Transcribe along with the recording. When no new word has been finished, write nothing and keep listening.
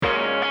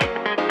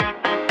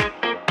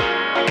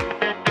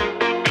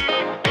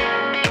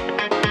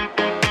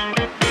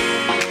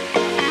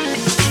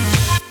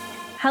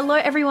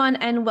Hello, everyone,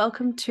 and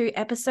welcome to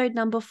episode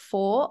number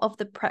 4 of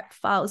the Prep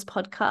Files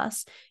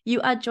podcast.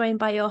 You are joined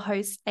by your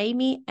hosts,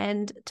 Amy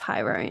and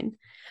Tyrone.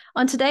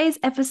 On today's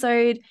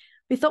episode,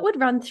 we thought we'd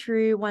run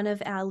through one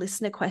of our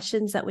listener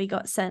questions that we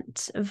got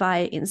sent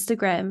via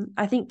Instagram.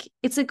 I think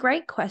it's a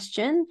great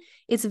question.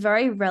 It's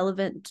very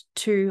relevant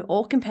to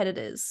all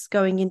competitors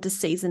going into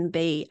Season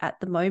B at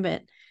the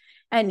moment.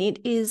 And it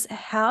is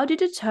how to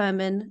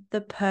determine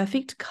the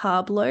perfect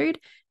carb load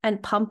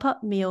and pump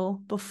up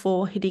meal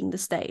before hitting the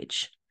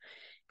stage.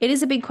 It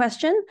is a big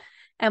question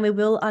and we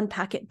will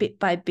unpack it bit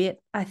by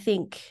bit. I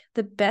think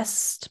the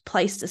best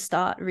place to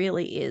start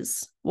really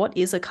is, what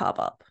is a carb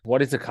up?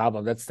 What is a carb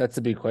up? That's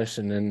a big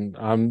question. And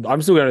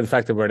I'm still going to the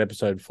fact that we're at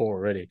episode 4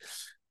 already.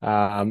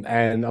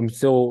 And I'm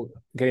still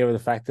getting over the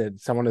fact that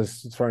someone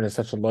has thrown us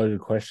such a loaded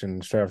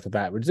question straight off the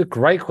bat, which is a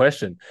great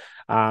question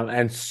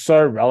and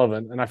so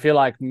relevant. And I feel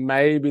like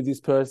maybe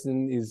this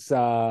person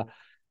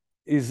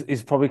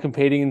is probably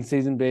competing in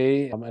Season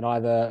B and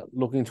either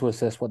looking to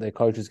assess what their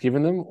coach has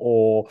given them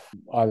or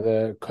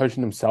either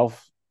coaching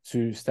themselves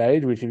to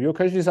stage, which if you're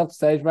coaching yourself to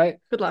stage, mate,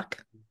 good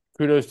luck.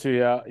 Kudos to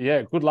you.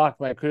 Yeah, good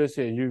luck, mate. Kudos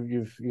to you.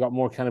 You've got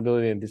more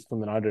accountability and discipline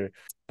than I do.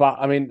 But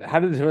I mean, how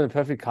to determine the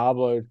perfect carb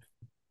load?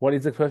 What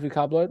is the perfect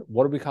carb load?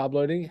 What are we carb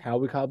loading? How are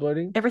we carb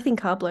loading? Everything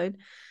carb load.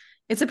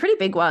 It's a pretty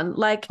big one.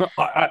 Like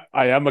I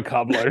am a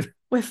carb load.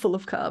 We're full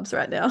of carbs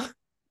right now.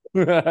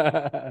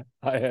 I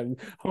am.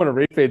 I'm on a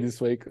refeed this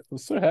week. I'm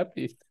so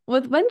happy.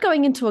 When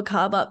going into a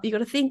carb up, you got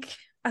to think,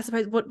 I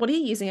suppose, what are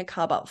you using a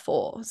carb up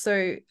for?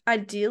 So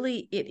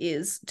ideally it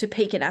is to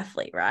peak an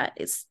athlete, right?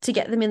 It's to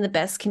get them in the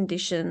best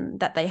condition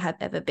that they have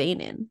ever been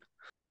in.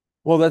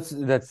 Well, that's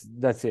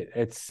it.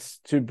 It's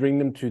to bring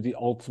them to the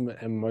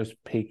ultimate and most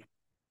peak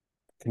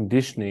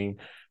conditioning,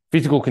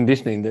 physical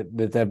conditioning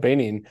that they've been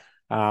in,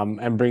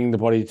 and bring the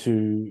body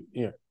to,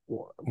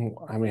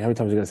 I mean, how many times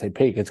are you going to say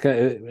peak? It's going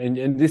to,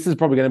 and this is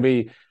probably going to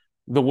be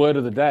the word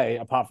of the day,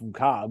 apart from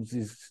carbs,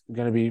 is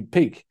going to be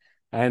peak.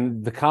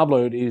 And the carb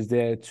load is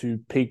there to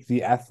peak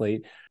the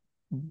athlete,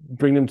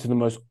 bring them to the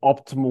most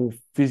optimal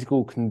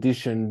physical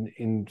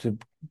condition to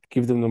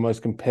give them the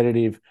most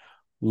competitive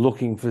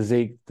looking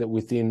physique that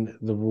within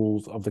the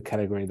rules of the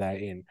category they're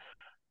in.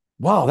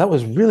 Wow, that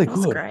was really good.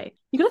 That's great.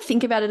 You got to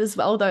think about it as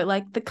well, though.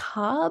 Like the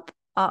carb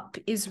up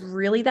is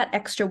really that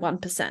extra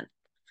 1%,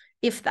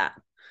 if that.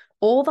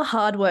 All the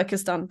hard work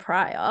is done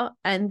prior,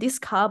 and this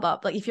carb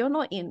up, like if you're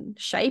not in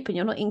shape and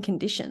you're not in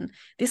condition,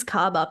 this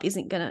carb up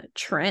isn't going to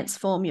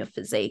transform your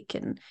physique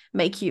and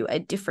make you a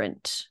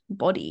different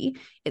body.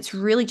 It's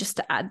really just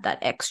to add that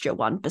extra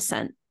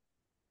 1%.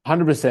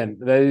 100%.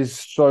 That is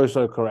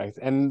so correct.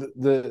 And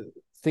the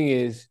thing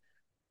is,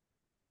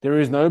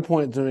 there is no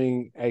point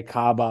doing a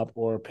carb up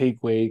or a peak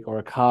week or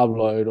a carb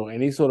load or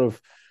any sort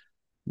of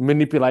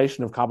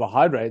manipulation of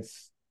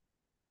carbohydrates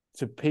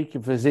to peak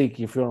your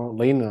physique if you're not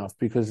lean enough,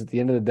 because at the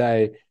end of the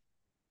day,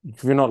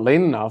 if you're not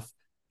lean enough,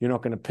 you're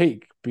not going to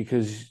peak,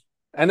 because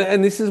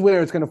and this is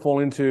where it's going to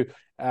fall into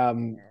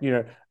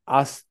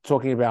us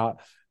talking about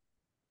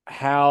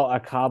how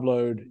a carb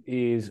load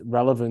is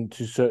relevant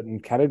to certain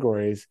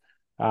categories.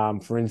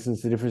 For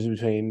instance, the difference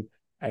between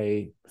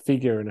a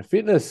figure and a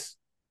fitness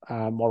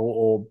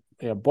model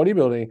or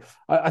bodybuilding.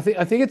 I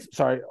think it's,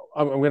 sorry,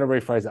 I'm going to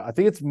rephrase it. I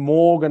think it's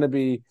more going to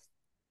be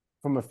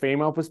from a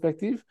female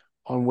perspective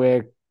on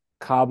where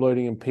carb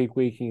loading and peak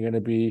weeking are going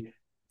to be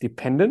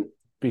dependent,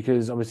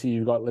 because obviously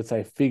you've got, let's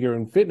say, figure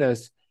and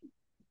fitness,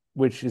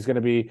 which is going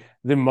to be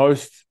the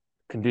most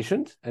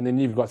conditioned, and then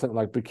you've got something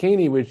like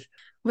bikini, which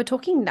we're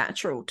talking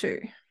natural too.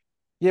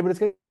 Yeah, but it's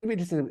going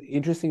to be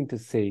interesting to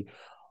see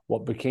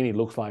what bikini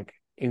looks like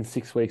in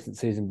 6 weeks at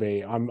Season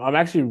B. I'm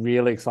actually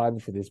really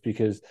excited for this,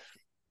 because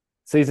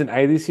Season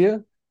A this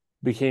year,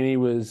 bikini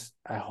was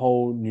a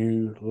whole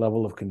new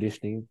level of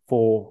conditioning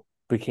for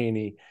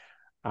bikini.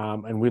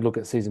 And we look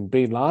at Season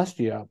B last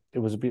year, it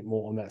was a bit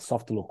more on that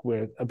softer look,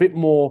 where a bit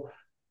more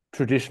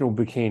traditional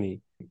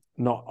bikini,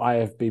 not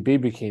IFBB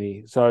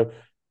bikini. So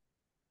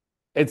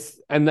it's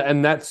and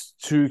that's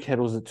two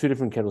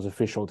different kettles of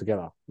fish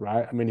altogether,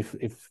 right? I mean,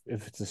 if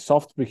it's a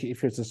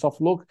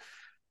soft look,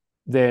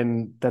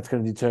 then that's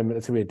going to determine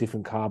it's going to be a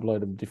different carb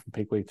load and a different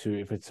peak week too.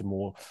 If it's a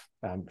more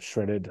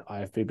shredded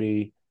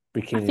IFBB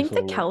bikini, I think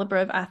the caliber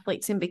of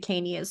athletes in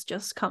bikini has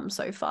just come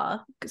so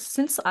far.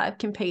 Since I've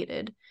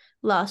competed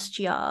last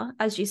year,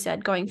 as you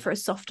said, going for a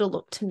softer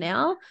look to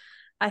now,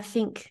 I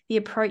think the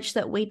approach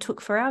that we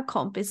took for our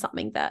comp is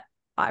something that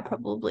I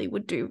probably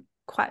would do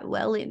quite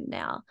well in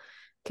now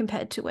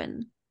compared to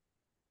when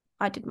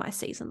I did my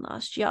season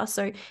last year.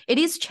 So it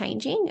is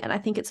changing, and I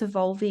think it's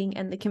evolving,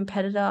 and the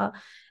competitor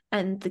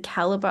and the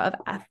caliber of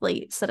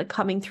athletes that are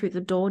coming through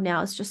the door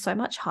now is just so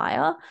much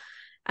higher.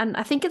 And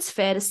I think it's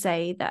fair to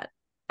say that,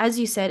 as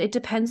you said, it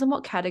depends on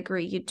what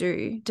category you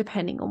do,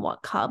 depending on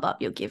what carb up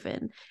you're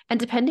given, and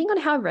depending on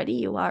how ready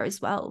you are as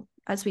well.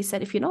 As we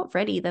said, if you're not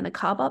ready, then a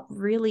carb up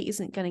really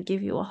isn't going to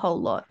give you a whole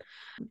lot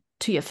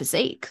to your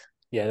physique.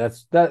 Yeah,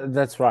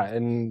 that's right.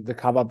 And the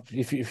carb up,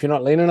 if you're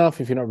not lean enough,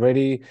 if you're not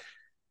ready,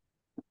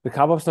 the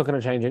carb up's not going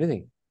to change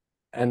anything.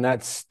 And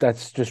that's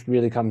just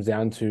really comes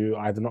down to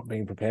either not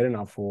being prepared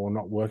enough or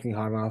not working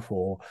hard enough,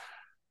 or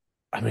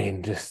I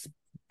mean, just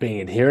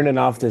being adherent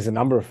enough. There's a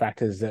number of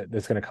factors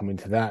that's going to come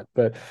into that.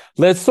 But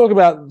let's talk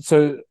about,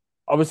 so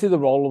obviously the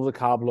role of the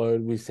carb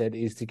load we said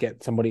is to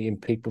get somebody in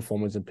peak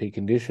performance and peak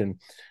condition.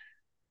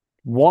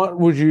 What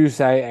would you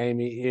say,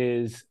 Amy,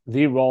 is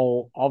the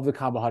role of the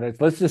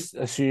carbohydrates? Let's just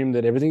assume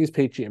that everything is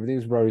peachy,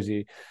 everything's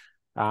rosy.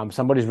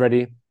 Somebody's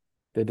ready,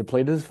 they're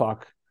depleted as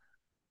fuck,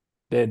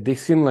 they're thick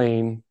skin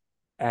lean,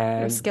 You're a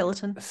and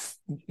skeleton.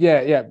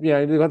 they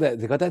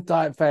got that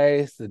diet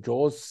face, the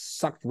jaws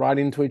sucked right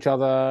into each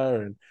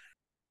other, and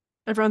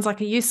Everyone's like,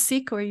 are you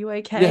sick or are you yeah,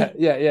 okay?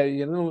 yeah, yeah.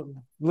 You're a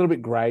little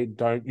bit grey.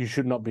 You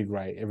should not be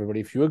grey.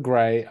 Everybody, if you are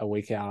grey a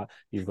week out,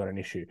 you've got an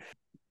issue.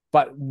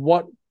 But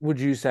what would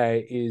you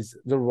say is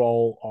the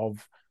role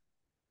of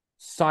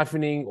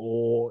siphoning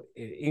or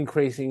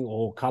increasing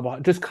or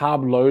just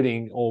carb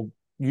loading or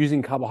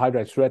using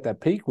carbohydrates throughout that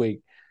peak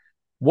week?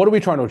 What are we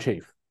trying to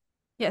achieve?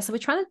 Yeah, so we're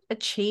trying to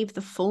achieve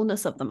the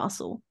fullness of the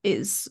muscle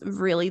is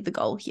really the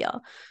goal here.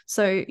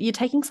 So you're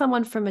taking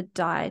someone from a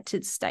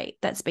dieted state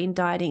that's been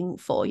dieting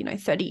for,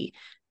 20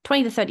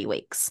 to 30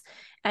 weeks.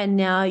 And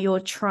now you're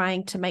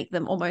trying to make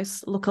them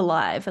almost look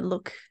alive and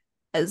look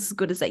as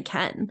good as they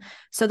can.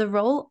 So the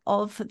role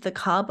of the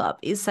carb up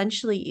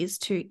essentially is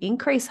to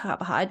increase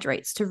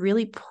carbohydrates to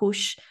really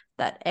push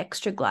that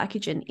extra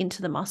glycogen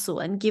into the muscle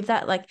and give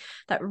that like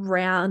that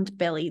round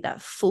belly,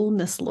 that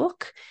fullness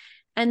look.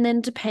 And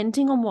then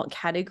depending on what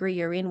category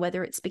you're in,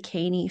 whether it's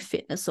bikini,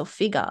 fitness, or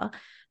figure,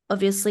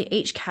 obviously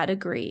each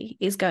category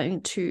is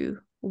going to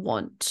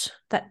want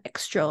that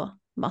extra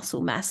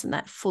muscle mass and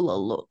that fuller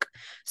look.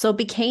 So a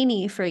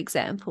bikini, for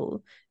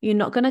example, you're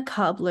not going to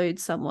carb load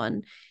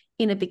someone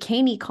in a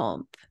bikini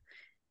comp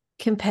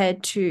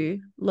compared to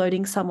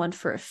loading someone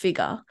for a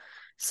figure.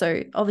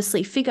 So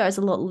obviously figure is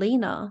a lot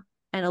leaner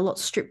and a lot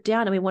stripped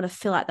down, and we want to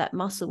fill out that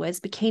muscle, whereas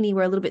bikini,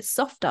 we're a little bit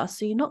softer,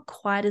 so you're not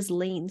quite as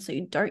lean, so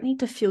you don't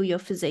need to fill your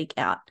physique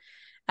out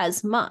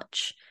as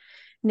much.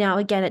 Now,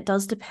 again, it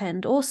does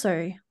depend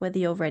also whether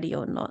you're ready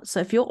or not. So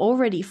if you're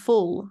already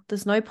full,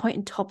 there's no point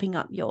in topping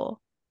up your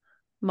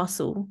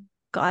muscle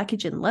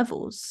glycogen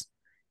levels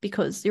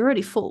because you're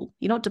already full.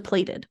 You're not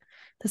depleted.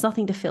 There's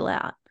nothing to fill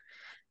out.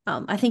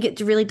 I think it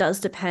really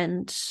does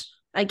depend,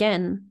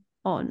 again,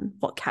 on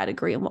what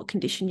category and what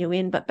condition you're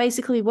in. But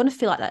basically, we want to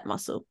fill out that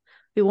muscle.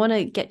 We want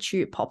to get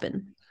you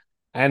popping.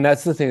 And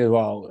that's the thing as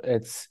well.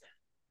 It's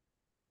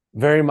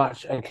very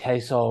much a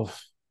case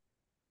of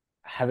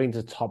having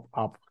to top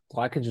up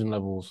glycogen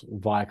levels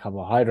via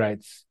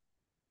carbohydrates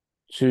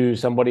to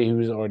somebody who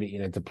is already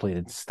in a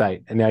depleted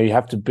state. And now you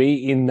have to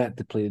be in that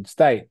depleted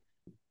state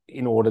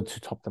in order to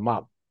top them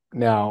up.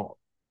 Now,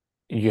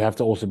 you have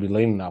to also be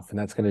lean enough, and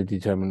that's going to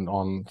determine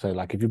on, so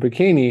like if you're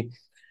bikini,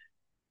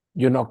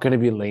 you're not going to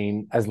be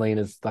lean as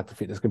like the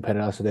fitness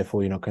competitor. So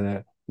therefore, you're not going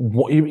to,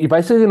 you're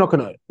basically not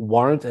going to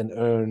warrant and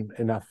earn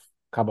enough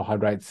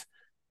carbohydrates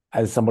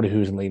as somebody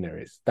who's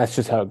leaner is. That's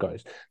just how it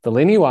goes. The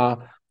leaner you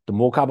are, the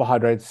more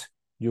carbohydrates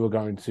you are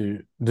going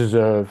to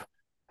deserve,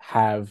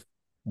 have,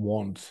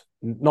 want,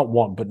 not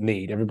want, but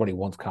need. Everybody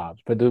wants carbs,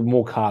 but the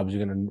more carbs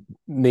you're going to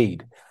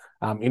need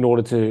in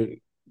order to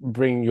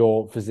bring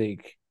your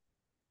physique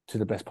to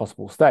the best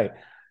possible state.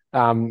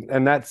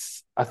 And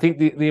that's, I think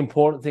the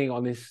important thing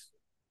on this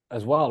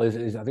as well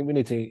is I think we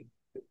need to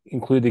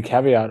include the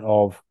caveat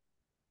of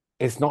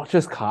it's not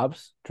just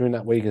carbs during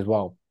that week as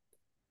well.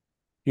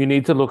 You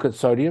need to look at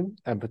sodium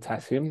and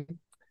potassium,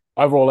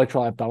 overall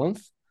electrolyte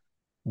balance,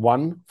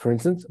 one, for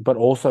instance, but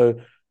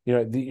also,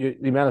 the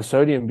amount of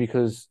sodium,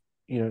 because,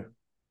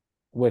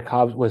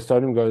 where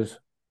sodium goes,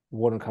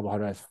 water and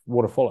carbohydrates,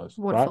 water follows,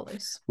 Water right?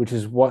 follows. Which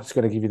is what's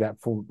going to give you that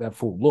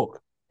full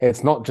look.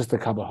 It's not just the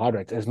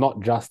carbohydrates. It's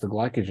not just the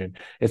glycogen.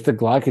 It's the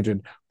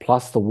glycogen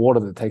plus the water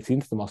that takes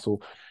into the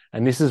muscle.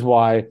 And this is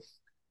why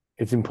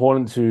it's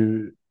important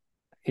to,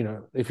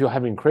 if you're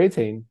having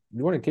creatine,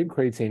 you want to keep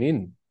creatine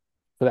in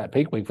for that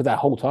peak week, for that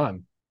whole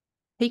time.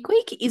 Peak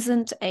week it's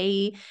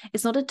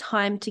not a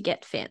time to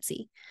get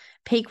fancy.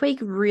 Peak week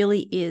really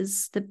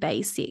is the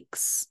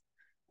basics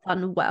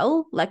done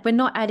well. Like we're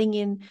not adding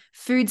in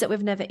foods that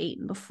we've never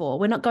eaten before.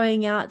 We're not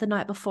going out the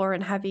night before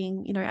and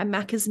having, a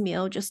Macca's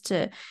meal just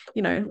to,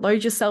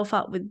 load yourself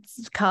up with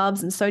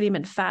carbs and sodium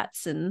and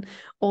fats and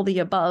all the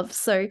above.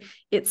 So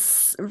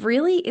it's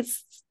really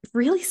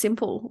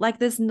simple. Like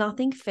there's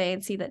nothing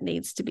fancy that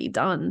needs to be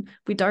done.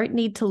 We don't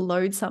need to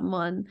load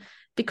someone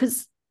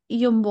because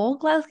you're more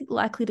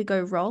likely to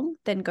go wrong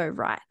than go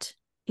right.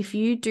 If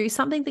you do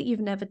something that you've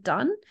never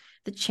done,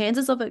 the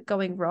chances of it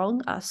going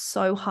wrong are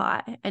so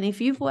high. And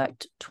if you've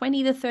worked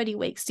 20 to 30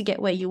 weeks to get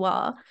where you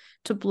are,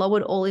 to blow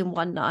it all in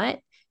one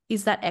night,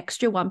 is that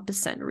extra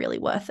 1% really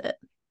worth it?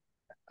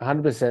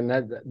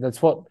 100%.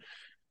 That's what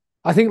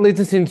I think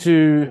leads us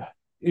into,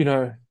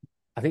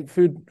 I think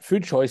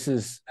food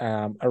choices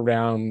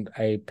around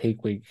a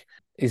peak week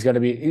is going to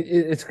be,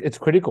 it's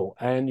critical,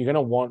 and you're going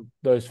to want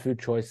those food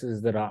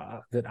choices that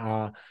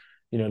are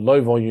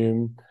low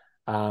volume,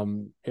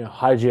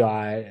 high GI,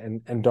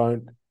 and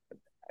don't,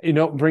 you're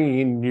not bringing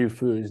in new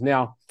foods.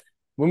 Now,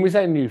 when we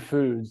say new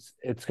foods,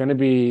 it's going to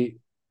be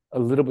a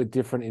little bit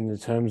different in the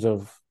terms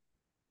of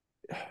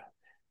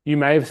you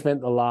may have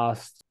spent the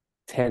last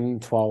 10,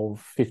 12,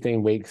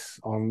 15 weeks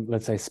on,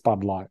 let's say,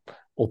 Spud Light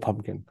or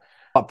pumpkin.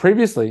 But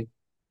previously,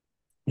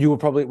 you were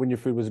probably, when your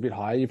food was a bit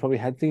higher, you probably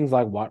had things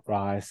like white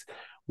rice,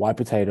 white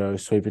potato,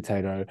 sweet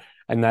potato.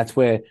 And that's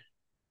where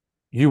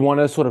you want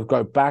to sort of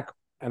go back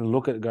and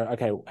look at, go,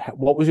 okay,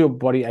 what was your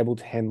body able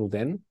to handle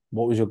then?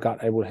 What was your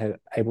gut able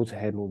to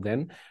handle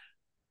then?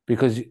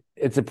 Because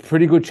it's a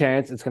pretty good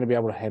chance it's going to be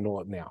able to handle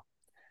it now.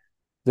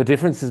 The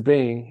difference is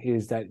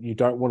that you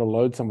don't want to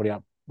load somebody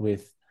up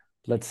with,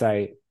 let's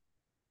say,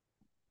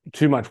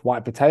 too much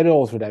white potato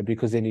all through that,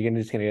 because then you're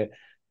just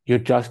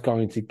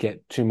going to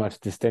get too much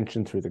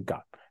distension through the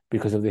gut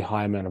because of the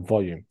high amount of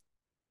volume.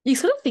 You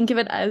sort of think of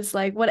it as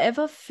like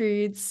whatever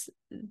foods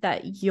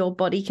that your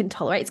body can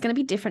tolerate, it's going to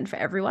be different for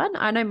everyone.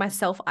 I know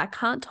myself, I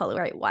can't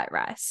tolerate white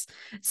rice.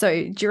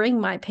 So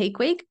during my peak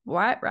week,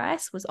 white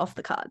rice was off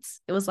the cards.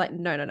 It was like,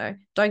 no,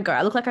 don't go.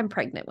 I look like I'm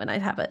pregnant when I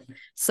have it.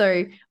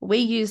 So we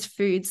used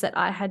foods that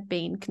I had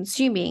been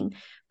consuming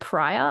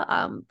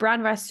prior.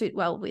 Brown rice suit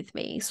well with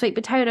me. Sweet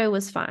potato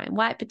was fine.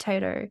 White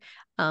potato,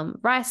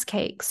 rice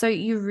cake. So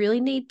you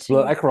really need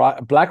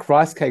to. Black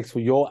rice cakes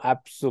were your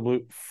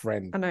absolute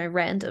friend. I know,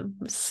 random,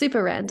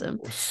 super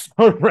random.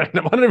 So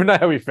random. I don't even know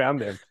how we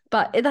found them.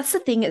 But that's the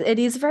thing. It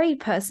is very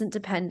person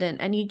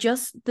dependent. And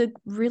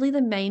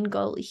the main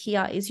goal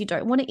here is you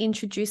don't want to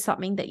introduce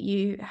something that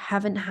you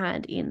haven't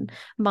had in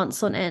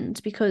months on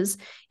end. Because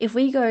if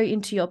we go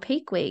into your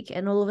peak week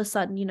and all of a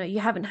sudden, you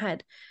haven't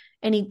had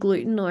any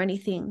gluten or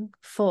anything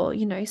for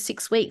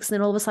 6 weeks, and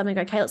then all of a sudden we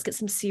go, okay, let's get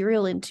some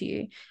cereal into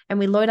you, and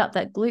we load up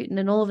that gluten,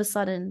 and all of a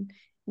sudden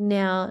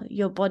now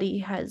your body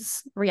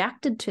has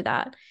reacted to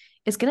that.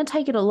 It's going to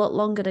take it a lot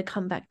longer to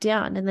come back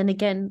down, and then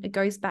again it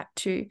goes back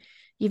to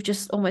you've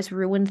just almost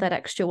ruined that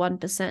extra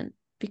 1%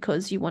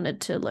 because you wanted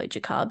to load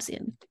your carbs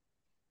in.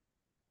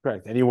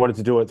 Correct. And you wanted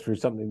to do it through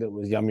something that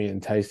was yummy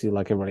and tasty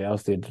like everybody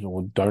else did,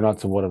 or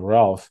donuts or whatever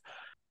else,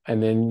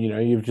 and then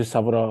you've just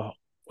suffered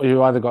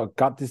you either got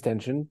gut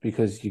distension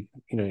because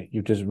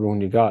you've just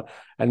ruined your gut,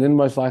 and then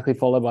most likely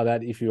followed by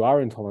that, if you are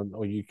intolerant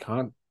or you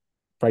can't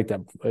break that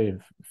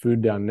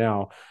food down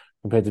now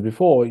compared to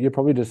before, you're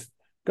probably just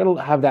going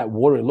to have that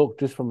watery look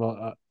just from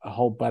a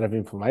whole bite of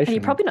inflammation. And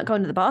you're probably not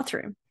going to the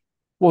bathroom.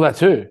 Well, that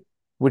too,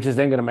 which is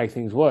then going to make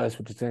things worse,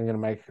 which is then going to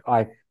make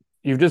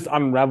you've just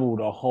unraveled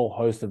a whole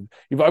host of,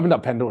 you've opened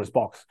up Pandora's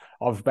box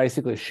of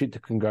basically shit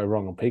that can go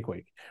wrong on peak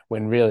week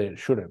when really it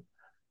shouldn't.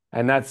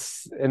 And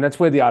that's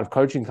where the art of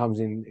coaching comes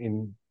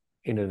in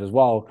it as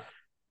well.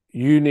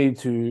 You need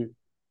to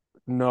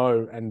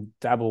know and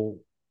dabble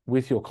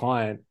with your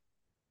client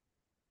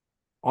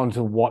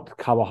onto what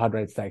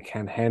carbohydrates they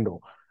can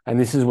handle. And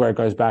this is where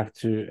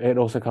it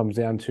also comes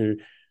down to,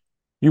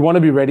 you want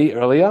to be ready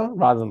earlier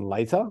rather than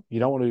later. You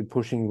don't want to be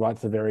pushing right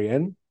to the very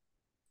end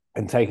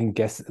and taking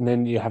guesses, and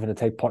then you're having to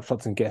take pot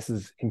shots and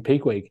guesses in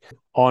peak week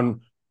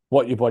on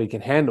what your body can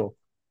handle.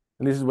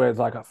 And this is where it's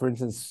like, for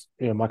instance,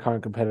 my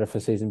current competitor for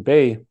season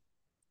B,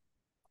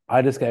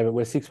 I just gave it,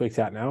 we're 6 weeks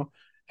out now,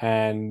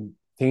 and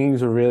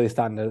things are really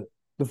starting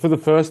to, for the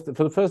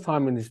first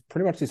time in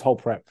pretty much this whole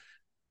prep,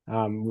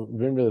 we've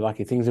been really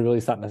lucky. Things are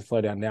really starting to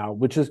slow down now,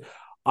 which is,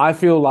 I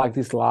feel like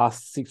this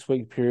last 6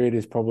 week period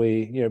is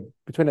probably,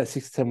 between that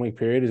 6 to 10 week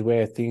period is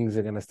where things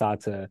are going to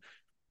start to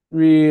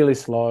really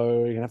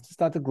slow. You're going to have to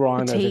start to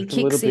grind those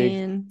extra little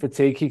bit.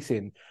 Fatigue kicks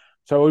in.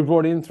 So we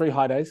brought in 3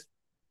 high days.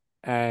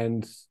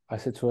 And I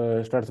said to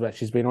her straight off the bat,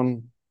 she's been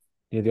on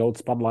the old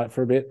Spud Light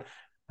for a bit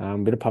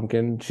of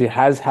pumpkin. She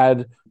has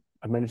had,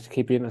 I managed to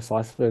keep in a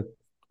slice of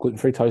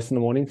gluten-free toast in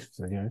the morning,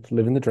 so, to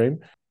live in the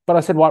dream. But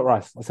I said white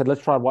rice. I said,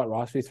 let's try white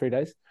rice for these 3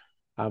 days.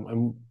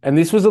 And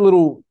this was a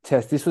little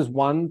test. This was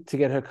one to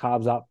get her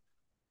carbs up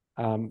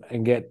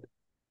and get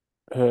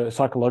her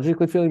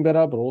psychologically feeling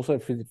better, but also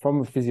from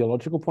a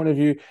physiological point of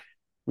view,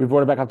 we brought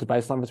her back up to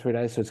baseline for 3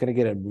 days, so it's going to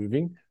get her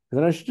moving.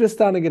 Because I know she's just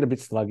starting to get a bit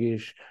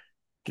sluggish.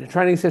 The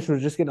training session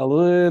was just getting a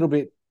little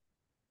bit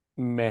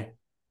meh,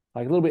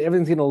 like a little bit,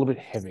 everything's getting a little bit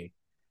heavy.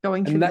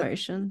 Going through the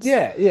motions.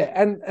 Yeah.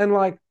 And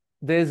like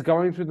there's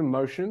going through the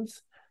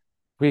motions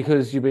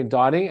because you've been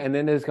dieting, and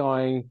then there's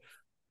going,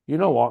 you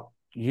know what?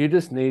 You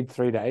just need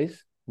 3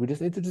 days. We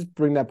just need to just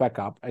bring that back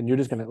up, and you're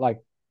just gonna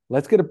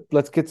let's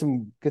get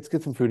some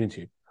food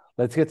into you.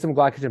 Let's get some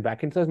glycogen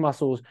back into those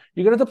muscles.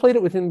 You're gonna deplete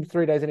it within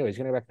 3 days anyways.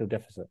 You're gonna go back to a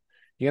deficit.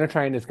 You're gonna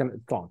train, it's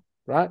gone,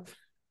 right?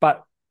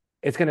 But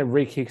it's going to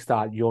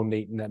re-kickstart your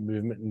NEAT and that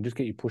movement and just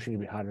get you pushing a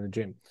bit harder in the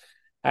gym.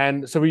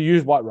 And so we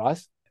used white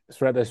rice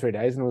throughout those 3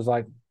 days, and it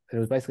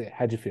was basically,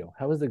 how'd you feel?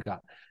 How was the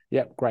gut?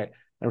 Yep, great. And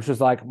it was just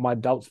like my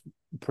delts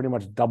pretty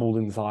much doubled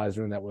in size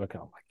during that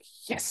workout. I'm like,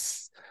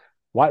 yes.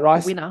 White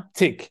rice, winner.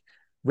 Tick.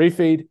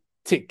 Refeed,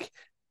 tick.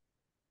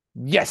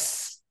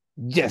 Yes.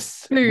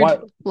 Food,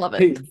 love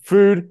it.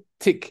 Food,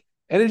 tick.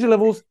 Energy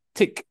levels,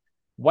 tick.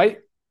 Weight,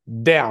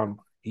 down.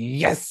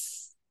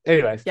 Yes.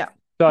 Anyways. Yeah,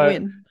 so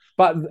win.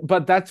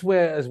 But that's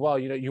where as well,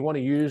 you want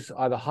to use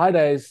either high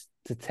days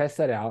to test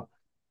that out,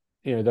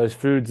 those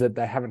foods that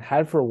they haven't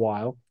had for a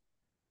while,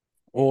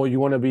 or you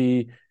want to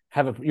be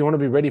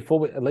ready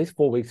at least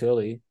 4 weeks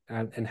early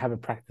and have a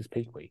practice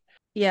peak week.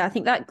 Yeah, I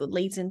think that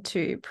leads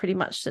into pretty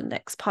much the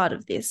next part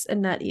of this,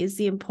 and that is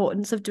the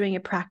importance of doing a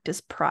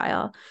practice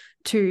prior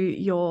to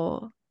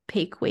your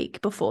peak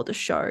week before the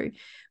show.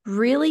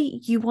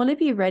 Really, you want to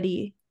be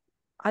ready,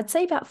 I'd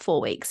say about 4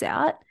 weeks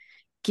out.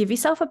 Give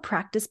yourself a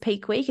practice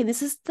peak week, and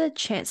this is the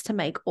chance to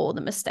make all the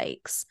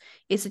mistakes.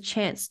 It's a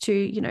chance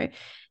to,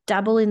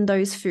 dabble in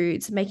those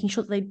foods, making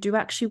sure that they do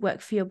actually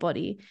work for your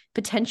body,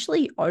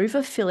 potentially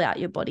overfill out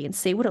your body and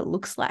see what it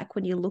looks like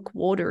when you look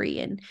watery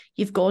and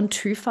you've gone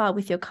too far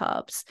with your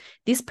carbs.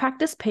 This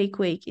practice peak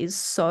week is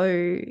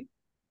so,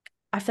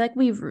 I feel like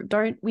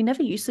we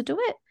never used to do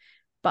it,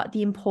 but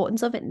the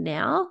importance of it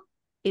now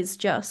is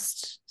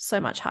just so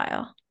much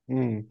higher.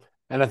 And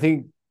I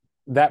think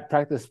that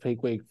practice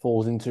peak week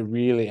falls into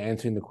really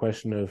answering the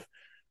question of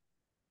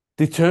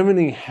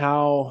determining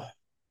how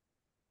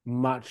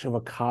much of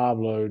a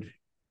carb load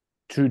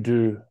to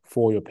do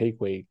for your peak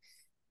week,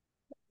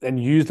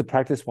 and use the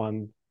practice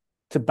one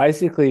to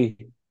basically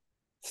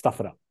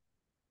stuff it up.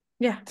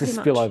 Yeah, to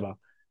spill over.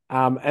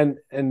 And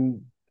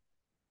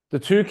the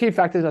two key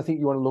factors I think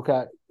you want to look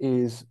at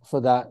is for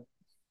that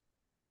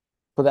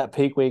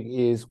peak week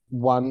is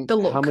one, the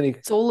look. how many.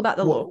 It's all about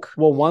the look.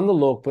 Well, one, the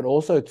look, but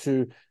also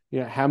two,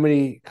 how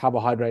many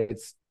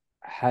carbohydrates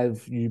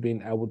have you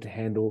been able to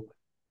handle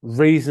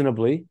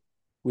reasonably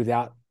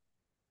without.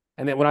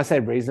 And then when I say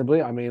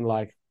reasonably, I mean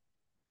like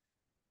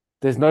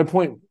there's no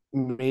point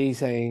me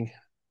saying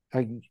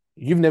like,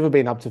 you've never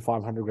been up to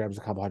 500 grams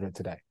of carbohydrate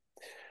today.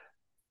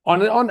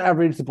 On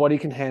average, the body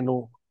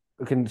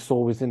can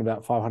store within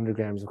about 500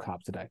 grams of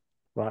carbs a day,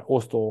 right?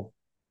 Or store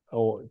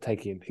or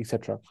take in,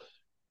 etc.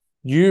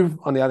 You,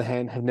 on the other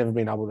hand, have never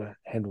been able to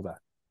handle that,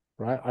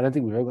 right? I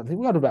think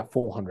we got about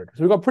 400.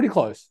 So we got pretty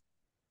close.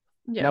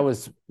 Yeah. That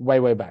was way,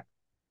 way back.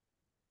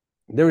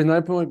 There is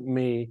no point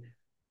me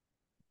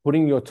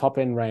putting your top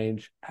end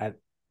range at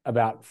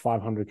about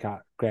 500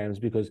 grams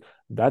because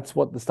that's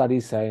what the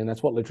studies say and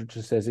that's what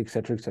literature says,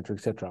 etc., etc.,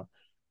 etc.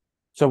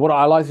 So what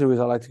I like to do is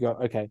I like to go,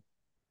 okay,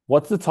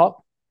 what's the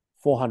top?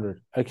 400.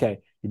 Okay,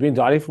 you've been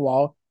dieting for a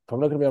while.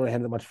 Probably not going to be able to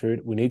handle that much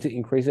food. We need to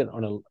increase it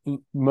on a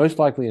most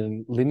likely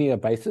a linear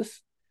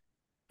basis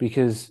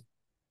because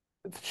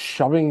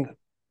shoving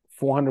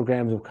 400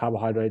 grams of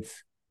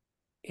carbohydrates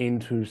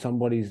into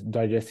somebody's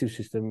digestive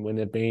system when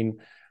they've been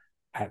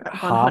at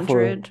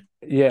 100,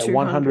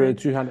 100,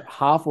 200,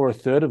 half or a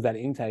third of that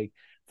intake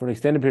for an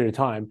extended period of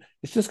time,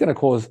 it's just going to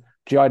cause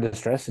GI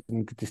distress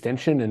and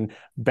distension and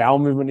bowel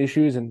movement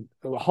issues and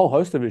a whole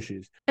host of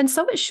issues. And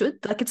so it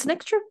should. Like it's an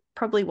extra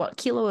probably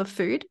kilo of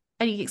food,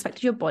 and you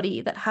expect your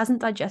body that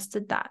hasn't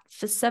digested that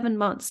for 7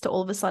 months to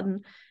all of a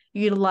sudden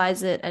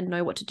utilize it and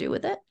know what to do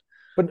with it.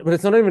 But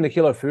it's not even a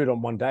kilo of food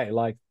on one day.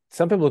 Like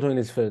some people are doing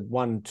this for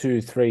 1,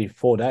 2, 3,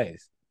 4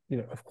 days.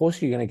 Of course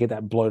you're going to get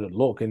that bloated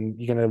look and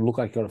you're going to look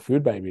like you got a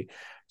food baby.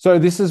 So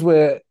this is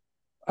where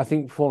I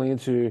think falling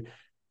into,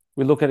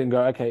 we look at it and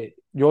go, okay,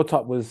 your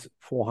top was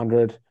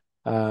 400.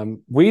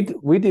 We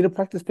did a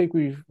practice peak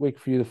week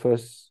for you the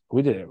first.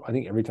 We did it. I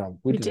think every time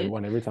we did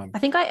one every time. I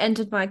think I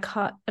ended my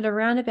cut at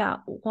around about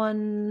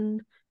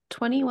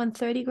 120,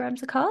 130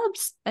 grams of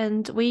carbs,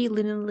 and we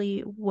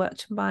literally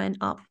worked mine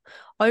up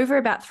over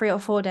about 3 or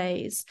 4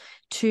 days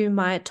to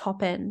my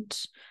top end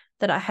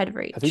that I had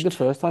reached. I think the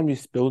first time you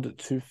spilled at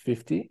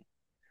 250.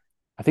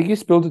 I think you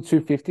spilled at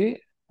 250.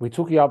 We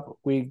took you up.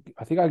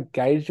 I think I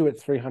gauged you at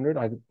 300.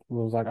 I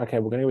was like, okay,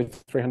 we're going to go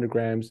with 300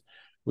 grams.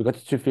 We got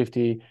to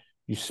 250.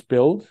 You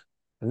spilled.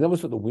 And that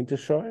was at the winter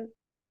show.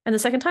 And the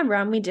second time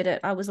around we did it,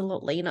 I was a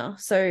lot leaner.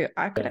 So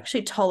I could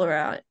actually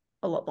tolerate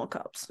a lot more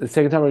carbs. The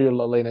second time you're a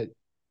lot leaner.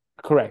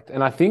 Correct.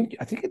 And I think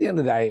at the end of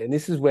the day, and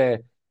this is where I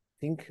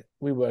think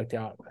we worked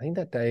out, I think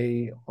that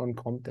day on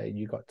comp day,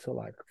 you got to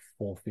like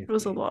 450. It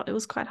was a lot. It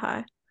was quite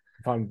high.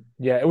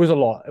 It was a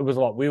lot. It was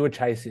a lot. We were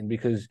chasing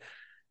because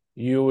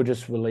you were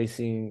just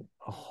releasing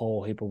a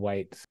whole heap of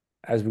weight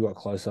as we got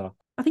closer.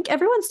 I think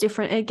everyone's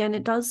different. Again,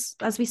 it does,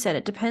 as we said,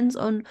 it depends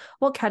on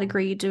what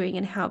category you're doing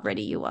and how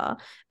ready you are.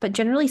 But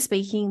generally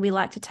speaking, we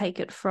like to take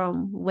it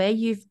from where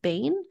you've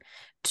been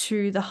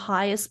to the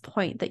highest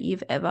point that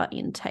you've ever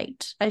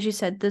intaked. As you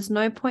said, there's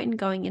no point in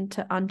going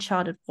into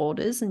uncharted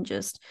waters and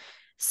just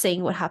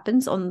seeing what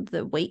happens on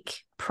the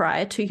week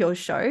prior to your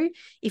show.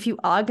 If you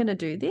are going to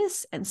do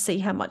this and see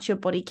how much your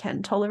body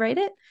can tolerate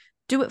it,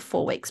 do it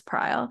 4 weeks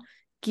prior.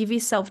 Give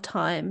yourself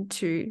time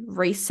to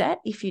reset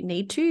if you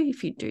need to,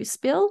 if you do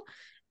spill,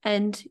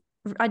 and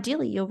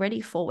ideally you're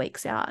ready 4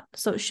 weeks out.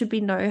 So it should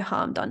be no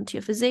harm done to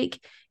your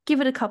physique. Give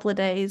it a couple of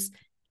days,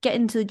 get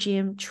into the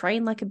gym,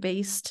 train like a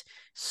beast,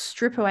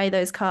 strip away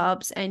those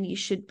carbs, and you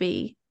should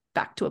be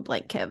back to a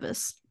blank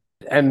canvas.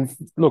 And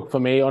look, for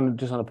me, on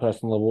a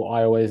personal level,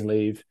 I always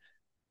leave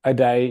a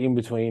day in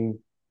between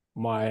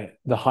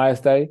the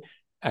highest day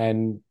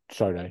and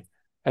show day.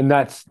 And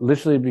that's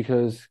literally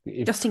because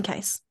just in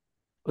case.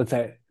 Let's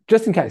say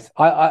just in case.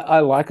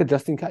 I like it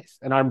just in case.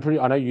 And I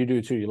know you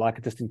do too. You like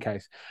it just in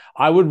case.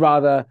 I would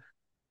rather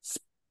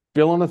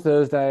spill on a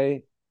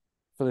Thursday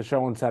for the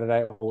show on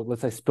Saturday, or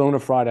let's say spill on a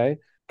Friday,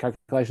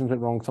 calculations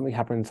went wrong, something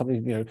happened,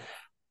 something,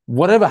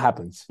 whatever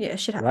happens, Yeah,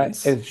 shit right?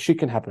 happens. Shit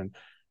can happen.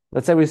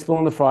 Let's say we spill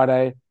on the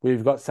Friday,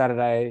 we've got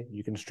Saturday,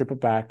 you can strip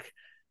it back,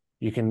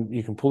 you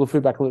can pull the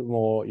food back a little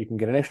more, you can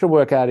get an extra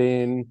workout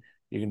in,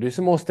 you can do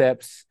some more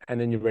steps, and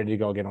then you're ready to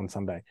go again on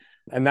Sunday.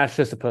 And that's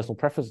just a personal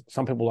preference.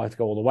 Some people like to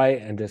go all the way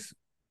and just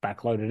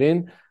backload it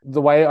in.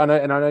 The way I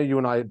know you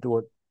and I do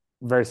it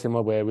very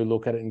similar, where we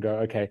look at it and go,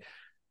 okay,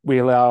 we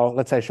allow,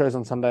 let's say, shows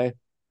on Sunday.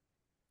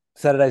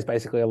 Saturday's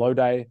basically a low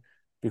day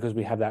because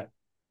we have that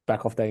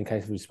back off day in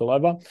case we spill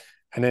over.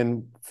 And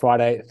then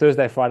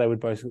Thursday, Friday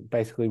would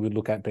basically we'd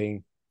look at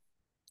being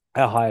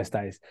our highest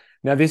days.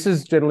 Now, this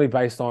is generally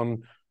based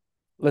on,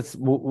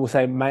 we'll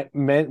say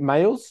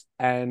males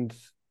and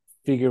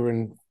figure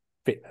and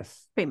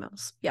fitness.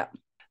 Females. Yeah.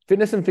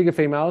 Fitness and figure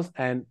females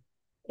and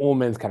all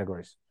men's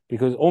categories,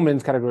 because all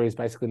men's categories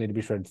basically need to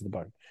be shredded to the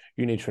bone.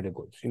 You need shredded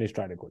goods. You need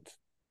straighter goods.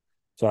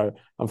 So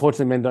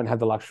unfortunately, men don't have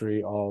the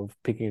luxury of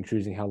picking and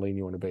choosing how lean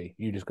you want to be.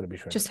 You just got to be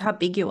shredded. Just how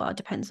big you are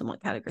depends on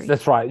what category.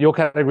 That's right. Your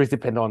categories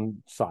depend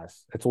on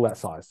size. It's all that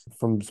size,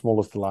 from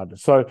smallest to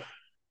largest. So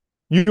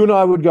you and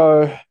I would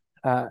go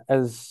and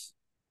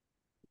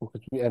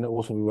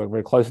also we work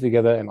very closely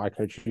together, and I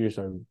coach you,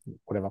 so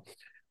whatever.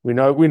 We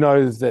know we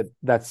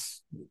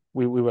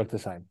work the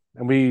same,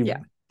 and we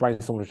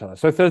brainstorm with each other.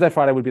 So Thursday,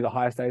 Friday would be the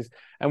highest days,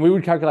 and we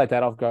would calculate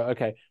that off. Go,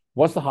 okay,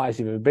 what's the highest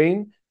you've ever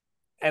been?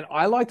 And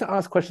I like to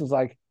ask questions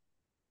like,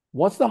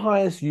 what's the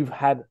highest you've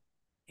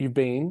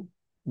been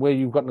where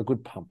you've gotten a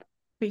good pump?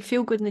 We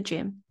feel good in the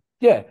gym.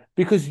 Yeah,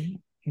 because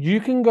you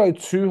could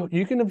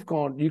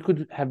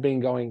have been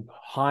going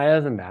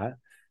higher than that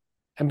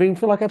and being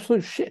feel like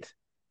absolute shit.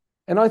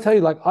 And I tell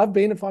you, like, I've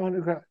been at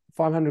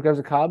 500 grams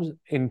of carbs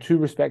in two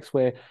respects,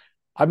 where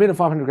I've been at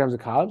 500 grams of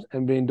carbs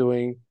and been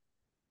doing,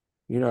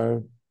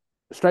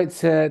 straight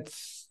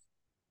sets,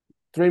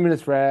 3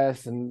 minutes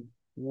rest and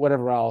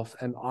whatever else.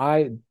 And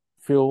I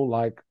feel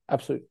like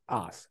absolute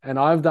ass. And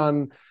I've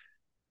done,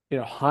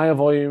 higher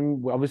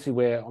volume, obviously,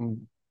 where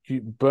I'm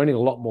burning a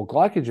lot more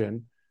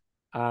glycogen,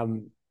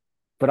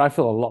 but I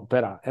feel a lot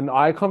better. And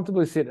I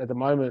comfortably sit at the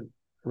moment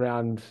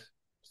around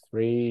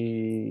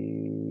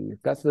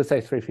let's say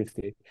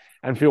 350,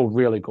 and feel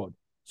really good.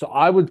 So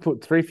I would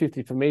put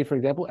 350 for me, for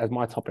example, as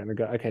my top end, and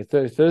go, okay,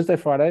 Thursday,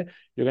 Friday,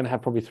 you're going to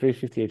have probably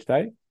 350 each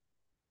day.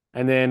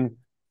 And then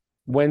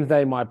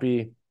Wednesday might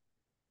be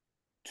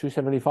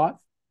 275.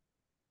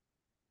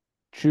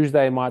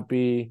 Tuesday might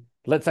be,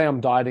 let's say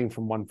I'm dieting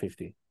from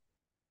 150.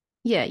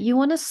 Yeah, you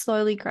want to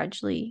slowly,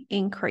 gradually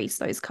increase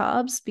those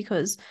carbs,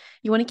 because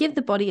you want to give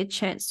the body a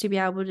chance to be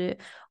able to,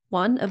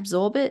 one,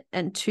 absorb it,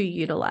 and two,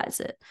 utilize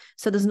it.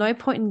 So there's no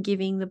point in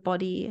giving the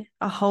body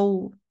a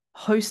whole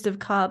host of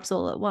carbs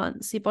all at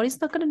once. Your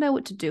body's not going to know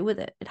what to do with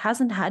it. It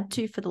hasn't had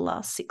to for the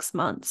last 6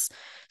 months.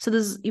 So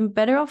you're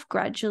better off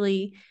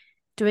gradually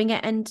doing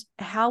it. And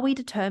how we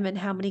determine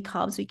how many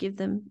carbs we give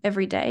them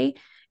every day,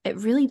 it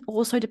really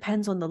also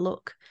depends on the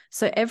look.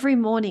 So every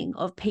morning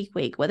of peak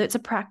week, whether it's a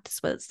practice,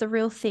 whether it's the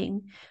real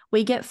thing,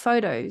 we get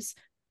photos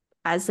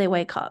as they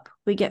wake up.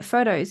 We get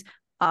photos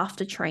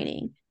after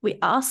training. We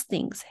ask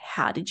things.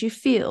 How did you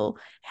feel?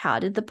 How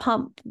did the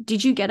pump?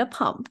 Did you get a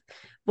pump?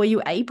 Were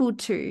you able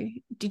to?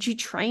 Did you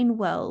train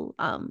well?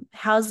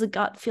 How's the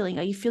gut feeling?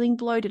 Are you feeling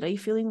bloated? Are you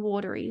feeling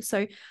watery?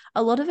 So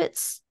a lot of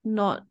it's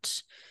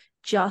not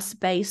just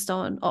based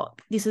on,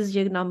 this is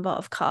your number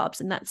of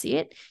carbs and that's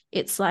it.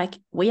 It's like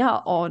we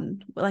are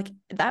on, like,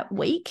 that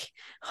week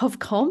of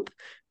comp,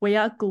 we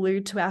are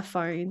glued to our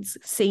phones,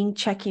 seeing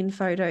check-in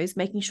photos,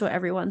 making sure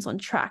everyone's on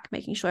track,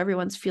 making sure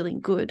everyone's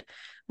feeling good.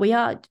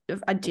 We're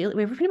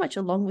pretty much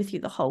along with you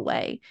the whole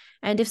way.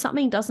 And if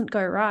something doesn't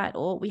go right,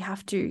 or we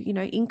have to,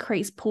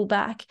 increase, pull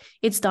back,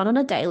 it's done on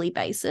a daily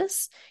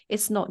basis.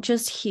 It's not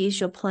just, here's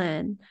your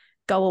plan,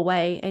 go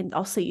away and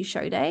I'll see you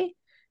show day.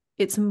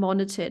 It's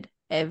monitored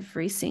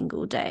every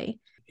single day.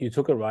 You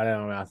took it right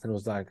out of my mouth, and it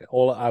was like,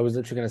 all I was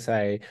literally going to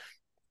say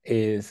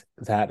is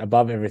that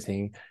above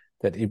everything,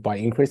 that if by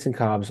increasing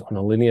carbs on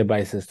a linear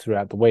basis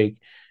throughout the week,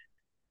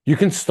 you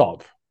can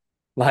stop.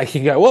 Like,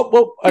 you go,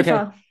 whoop,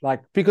 okay.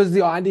 Like, because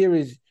the idea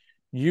is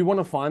you want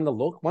to find the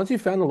look. Once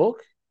you've found the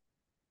look,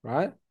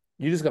 right,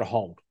 you just got to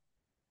hold.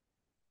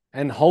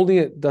 And holding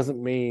it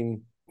doesn't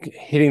mean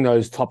hitting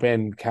those top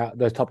end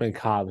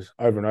carbs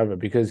over and over,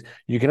 because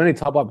you can only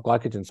top up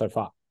glycogen so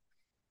far.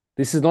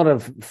 This is not a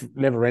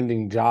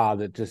never-ending jar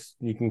that just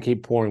you can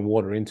keep pouring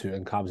water into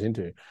and carbs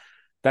into.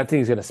 That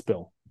thing's going to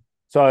spill.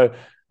 So,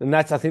 and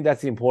I think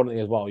that's the important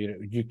thing as well.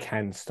 You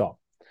can stop,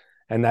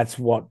 and that's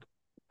what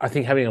I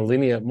think having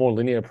a more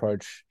linear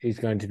approach is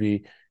going to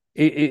be.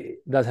 It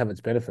does have its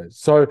benefits.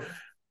 So,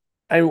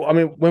 I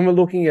mean, when we're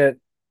looking at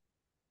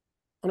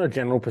on a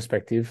general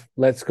perspective,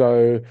 let's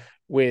go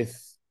with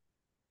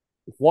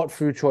what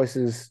food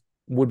choices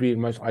would be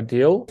most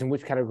ideal, in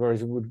which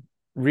categories would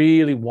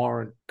really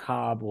warrant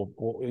carb, or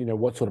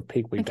what sort of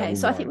peak week. Okay,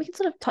 so I think we can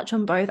sort of touch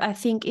on both. I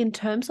think in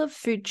terms of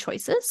food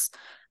choices,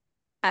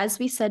 as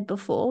we said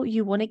before,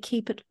 you want to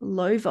keep it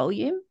low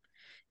volume,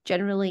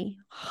 generally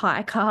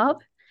high carb,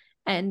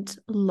 and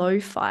low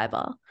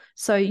fiber.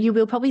 So you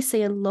will probably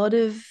see a lot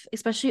of,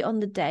 especially on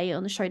the day,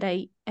 on the show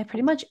day,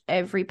 pretty much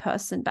every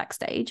person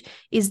backstage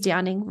is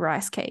downing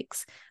rice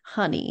cakes,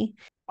 honey.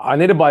 I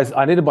need to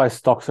buy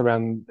stocks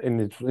around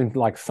in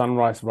like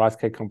Sunrise rice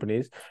cake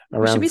companies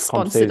We should be around comp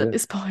sponsored at season.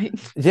 this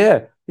point.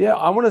 Yeah, yeah.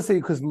 I want to see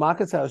because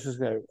market sales just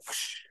go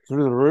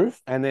through the roof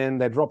and then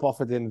they drop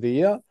off at the end of the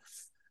year.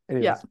 Yeah.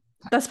 Anyways,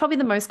 That's probably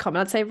the most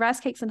common. I'd say rice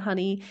cakes and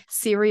honey,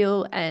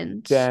 cereal, and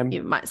you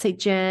jam. might say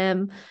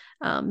jam,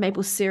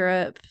 maple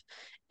syrup,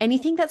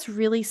 anything that's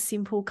really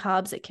simple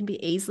carbs that can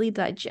be easily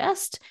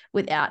digest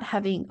without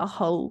having a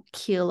whole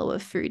kilo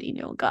of food in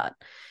your gut.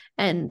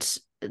 And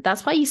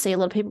that's why you see a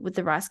lot of people with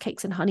the rice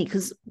cakes and honey,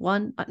 because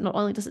one, not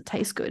only does it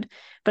taste good,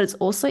 but it's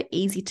also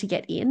easy to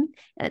get in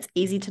and it's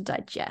easy to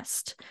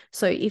digest.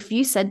 So if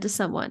you said to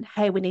someone,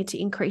 hey, we need to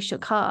increase your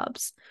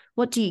carbs,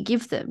 what do you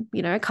give them?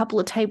 You know, a couple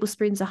of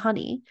tablespoons of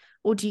honey,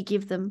 or do you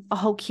give them a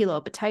whole kilo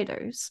of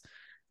potatoes?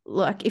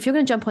 Like, if you're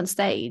going to jump on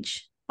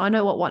stage, I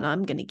know what one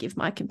I'm going to give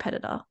my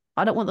competitor.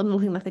 I don't want them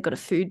looking like they've got a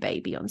food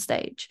baby on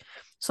stage.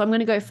 So I'm going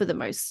to go for the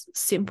most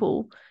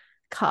simple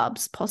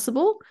carbs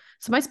possible.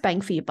 So most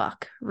bang for your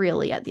buck,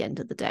 really, at the end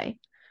of the day.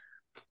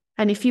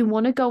 And if you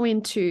want to go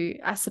into,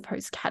 I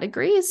suppose,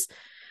 categories,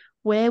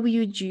 where we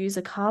would use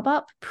a carb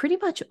up, pretty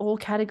much all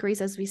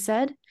categories, as we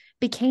said.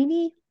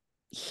 Bikini,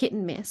 hit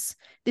and miss.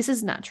 This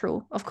is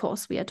natural, of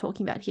course, we are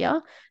talking about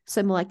here.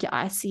 So more like your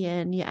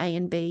ICN, your A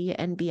and B, your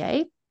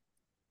NBA.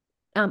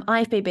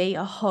 IFBB,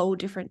 a whole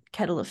different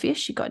kettle of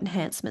fish. You've got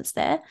enhancements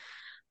there.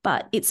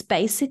 But it's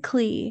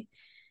basically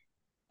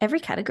every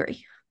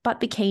category,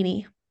 but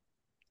bikini,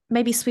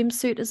 maybe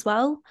swimsuit as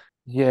well.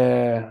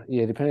 Yeah,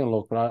 yeah. Depending on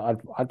look, but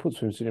I'd put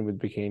swimsuit in with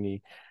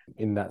bikini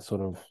in that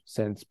sort of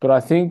sense. But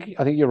I think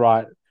you're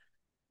right.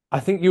 I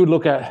think you would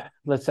look at,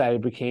 let's say,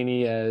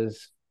 bikini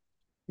as,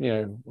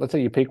 let's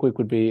say your peak week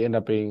would end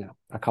up being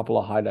a couple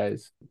of high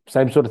days.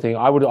 Same sort of thing.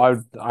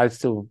 I'd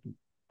still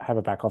have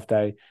a back off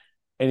day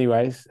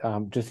anyways,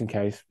 just in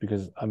case,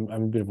 because I'm a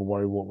bit of a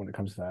worrywart when it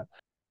comes to that.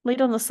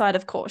 Lead on the side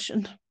of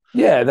caution.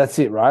 Yeah, that's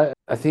it, right?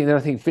 I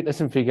think fitness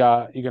and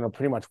figure, you're going to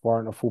pretty much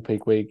warrant a full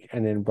peak week,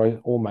 and then both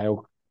all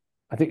male.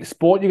 I think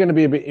sport, you're going to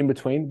be a bit in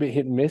between, a bit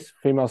hit and miss,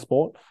 female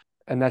sport.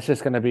 And that's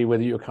just going to be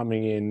whether you're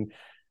coming in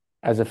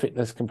as a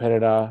fitness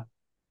competitor,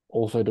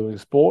 also doing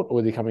sport, or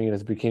whether you're coming in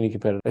as a bikini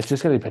competitor. It's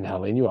just going to depend how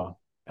lean you are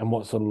and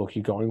what sort of look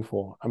you're going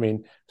for. I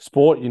mean,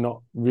 sport, you're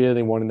not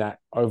really wanting that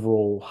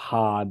overall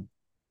hard,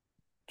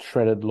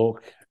 shredded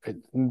look.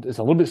 It's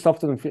a little bit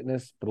softer than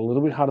fitness, but a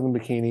little bit harder than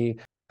bikini.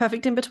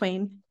 Perfect in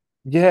between.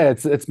 Yeah,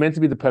 it's meant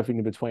to be the perfect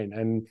in between.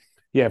 And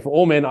yeah, for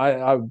all men,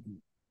 I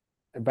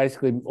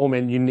basically all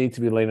men, you need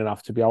to be lean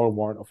enough to be able to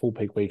warrant a full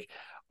peak week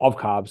of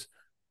carbs,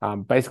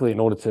 basically in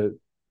order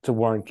to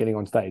warrant getting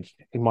on stage,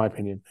 in my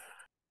opinion.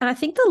 And I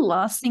think the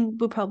last thing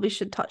we probably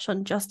should touch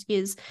on just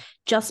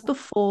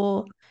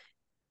before,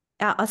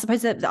 I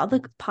suppose that the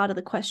other part of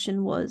the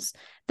question was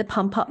the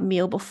pump up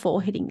meal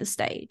before hitting the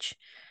stage.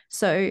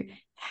 So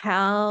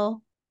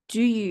how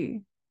do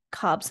you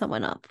carb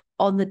someone up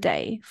on the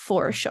day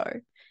for a show?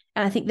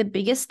 And I think the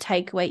biggest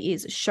takeaway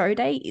is show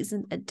day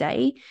isn't a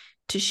day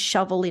to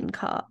shovel in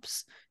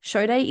carbs.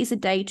 Show day is a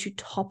day to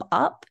top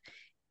up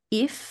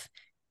if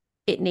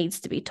it needs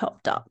to be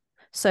topped up.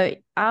 So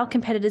our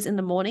competitors in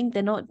the morning,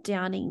 they're not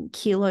downing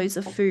kilos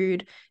of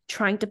food,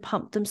 trying to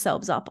pump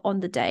themselves up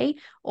on the day.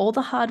 All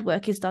the hard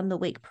work is done the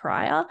week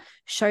prior.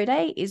 Show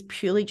day is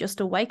purely just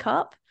to wake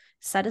up,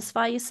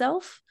 satisfy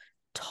yourself,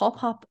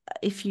 top up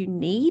if you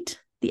need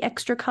the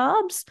extra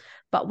carbs,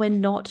 but we're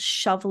not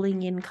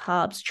shoveling in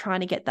carbs,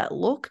 trying to get that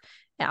look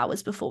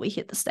hours before we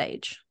hit the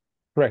stage.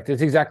 Correct.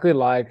 It's exactly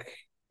like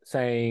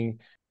saying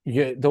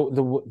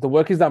the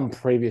work is done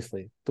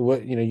previously. The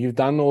work, you've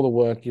done all the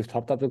work, you've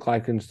topped up the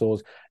glycogen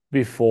stores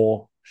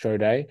before show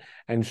day,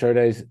 and show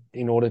days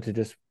in order to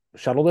just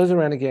shuttle those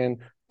around again,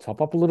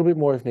 top up a little bit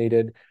more if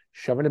needed,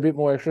 shove in a bit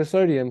more extra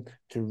sodium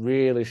to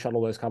really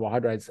shuttle those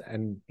carbohydrates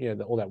and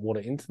all that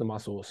water into the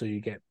muscle, so you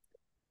get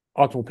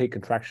optimal peak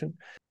contraction.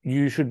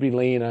 You should be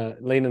lean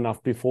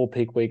enough before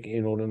peak week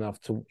in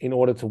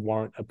order to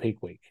warrant a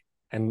peak week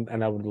and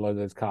able to load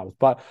those carbs.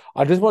 But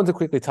I just wanted to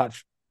quickly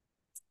touch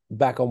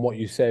back on what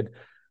you said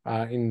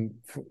in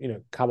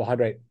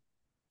carbohydrate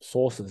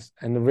sources,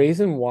 and the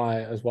reason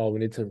why as well we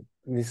need to.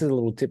 And this is a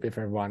little tip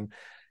for everyone.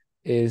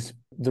 Is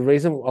the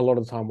reason a lot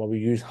of the time why we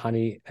use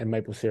honey and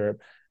maple syrup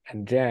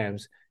and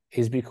jams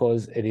is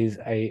because it is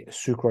a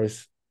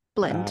sucrose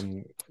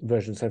Blend.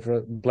 version. So for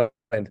a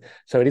blend,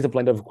 so it is a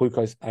blend of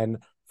glucose and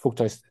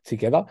fructose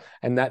together,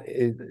 and that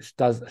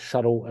does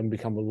shuttle and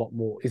become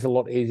is a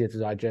lot easier to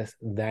digest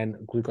than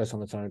glucose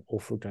on its own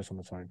or fructose on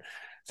its own.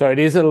 So it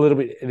is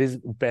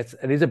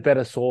a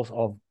better source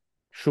of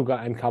sugar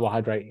and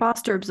carbohydrate.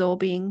 Faster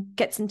absorbing,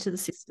 gets into the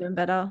system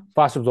better.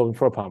 Faster absorbing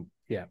for a pump.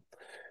 Yeah.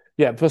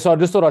 Yeah. So I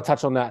just thought I'd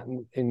touch on that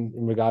in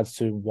regards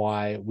to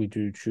why we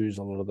do choose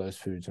a lot of those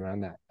foods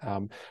around that.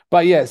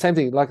 But yeah, same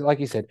thing. Like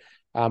you said,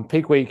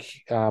 peak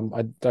week,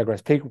 I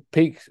digress.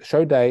 Peak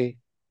show day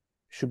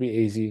should be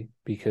easy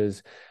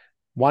because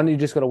one, you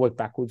just got to work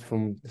backwards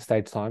from the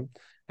stage time.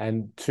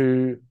 and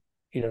to,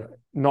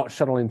 not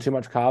shuttle in too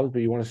much carbs,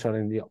 but you want to shuttle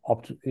in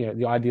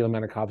the ideal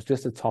amount of carbs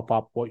just to top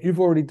up what you've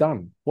already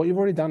done. What you've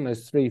already done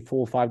those 3,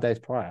 4, 5 days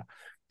prior,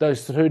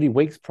 those 30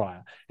 weeks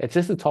prior. It's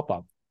just a top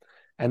up.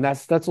 And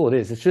that's all it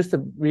is. It's just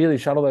to really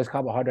shuttle those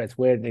carbohydrates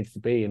where it needs to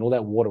be and all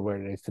that water where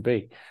it needs to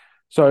be.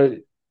 So,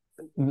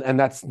 and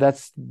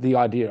that's the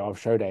idea of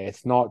show day.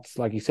 It's not,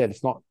 like you said,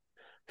 it's not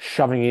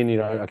shoving in,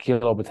 a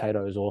kilo of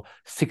potatoes or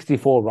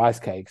 64 rice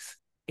cakes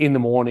in the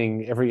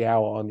morning every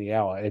hour on the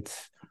hour.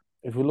 It's,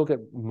 if we look at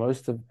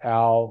most of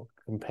our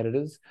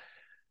competitors,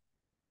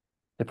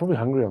 they're probably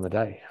hungry on the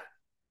day.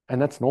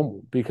 And that's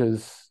normal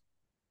because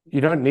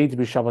you don't need to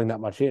be shoveling that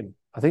much in.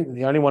 I think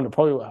the only one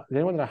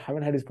that I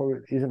haven't had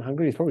isn't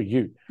hungry is probably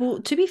you.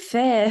 Well, to be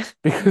fair,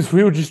 because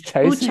we were just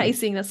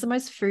chasing. That's the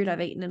most food I've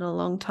eaten in a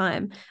long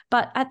time.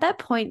 But at that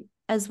point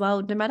as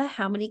well, no matter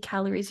how many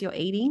calories you're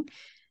eating,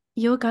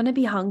 you're going to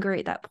be hungry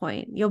at that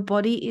point. Your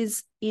body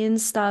is in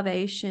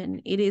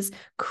starvation. It is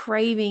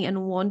craving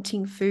and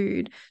wanting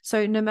food.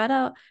 So no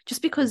matter,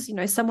 just because,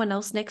 someone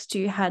else next to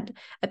you had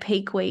a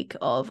peak week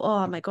of,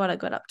 oh my God, I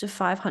got up to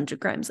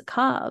 500 grams of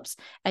carbs,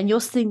 and you're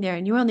sitting there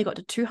and you only got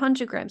to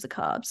 200 grams of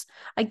carbs,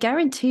 I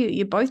guarantee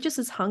you're both just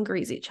as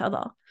hungry as each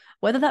other.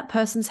 Whether that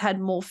person's had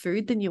more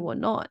food than you or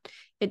not,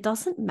 it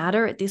doesn't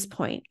matter at this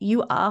point.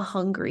 You are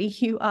hungry,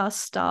 you are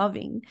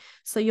starving.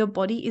 So your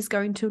body is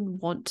going to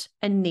want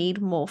and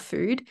need more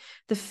food.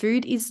 The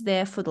food is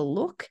there for the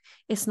look.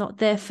 It's not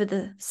there for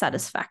the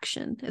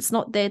satisfaction. It's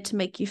not there to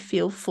make you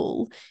feel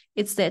full.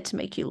 It's there to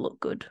make you look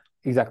good.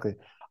 Exactly.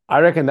 I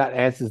reckon that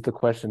answers the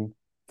question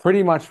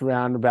pretty much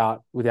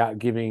roundabout without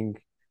giving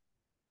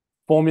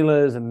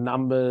formulas and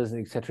numbers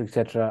and et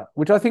cetera,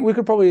 which I think we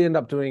could probably end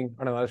up doing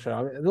on another show.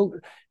 I mean,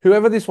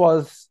 whoever this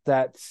was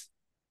that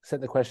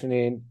sent the question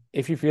in,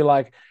 if you feel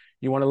like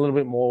you want a little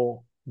bit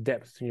more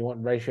depth and you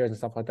want ratios and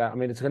stuff like that, I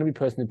mean, it's going to be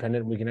person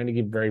dependent. We can only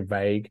give very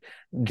vague,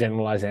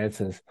 generalized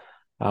answers.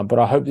 But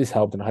I hope this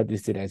helped, and I hope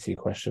this did answer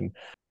your question.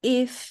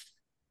 If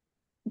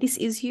this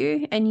is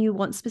you and you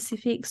want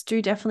specifics,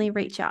 do definitely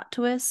reach out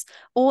to us.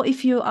 Or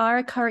if you are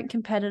a current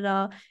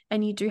competitor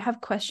and you do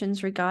have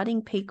questions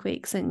regarding peak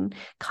weeks and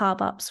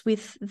carb ups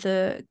with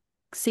the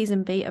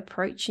season B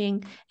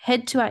approaching,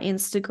 head to our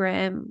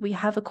Instagram. We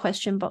have a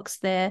question box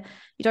there.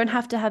 You don't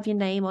have to have your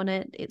name on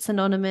it. It's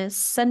anonymous.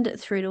 Send it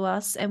through to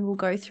us and we'll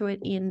go through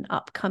it in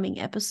upcoming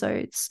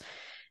episodes.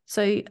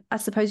 So I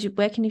suppose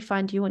where can you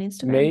find you on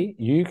Instagram?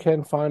 You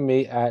can find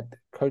me at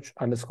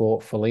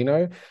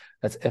coach_Folino.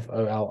 That's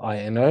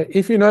Folino.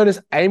 If you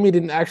notice, Amy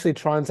didn't actually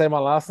try and say my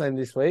last name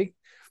this week.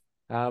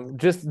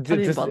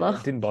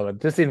 Didn't bother.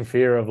 Just in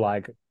fear of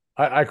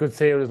I could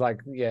see it was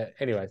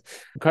anyways.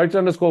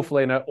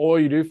 Coach_Folino, or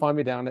you do find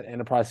me down at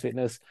Enterprise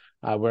Fitness,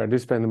 where I do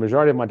spend the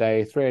majority of my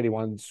day,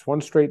 381 Swan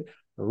Street,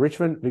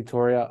 Richmond,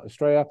 Victoria,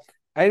 Australia.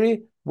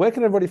 Amy, where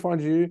can everybody find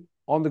you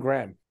on the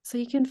gram? So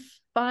you can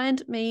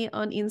find me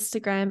on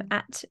Instagram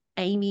at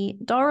Amy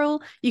Dorrell.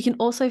 You can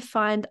also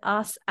find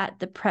us at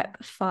the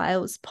Prep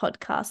Files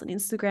podcast on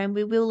Instagram.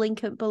 We will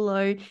link it below.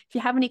 If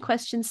you have any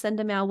questions, send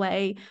them our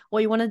way, or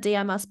you want to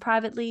DM us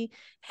privately,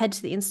 head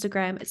to the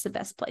Instagram. It's the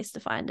best place to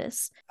find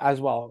us.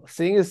 As well,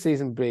 seeing as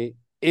season B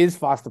is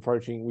fast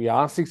approaching, we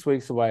are 6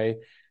 weeks away.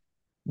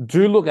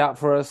 Do look out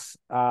for us.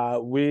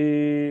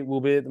 We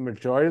will be at the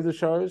majority of the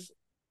shows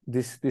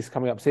this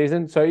coming up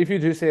season. So if you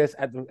do see us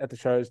at the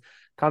shows,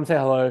 come say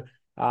hello.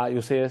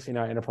 You'll see us in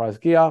our Enterprise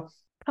gear.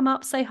 Come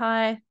up, say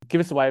hi. Give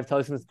us a wave, tell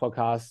us in this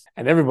podcast.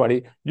 And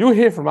everybody, you'll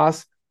hear from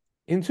us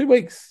in 2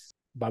 weeks.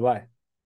 Bye-bye.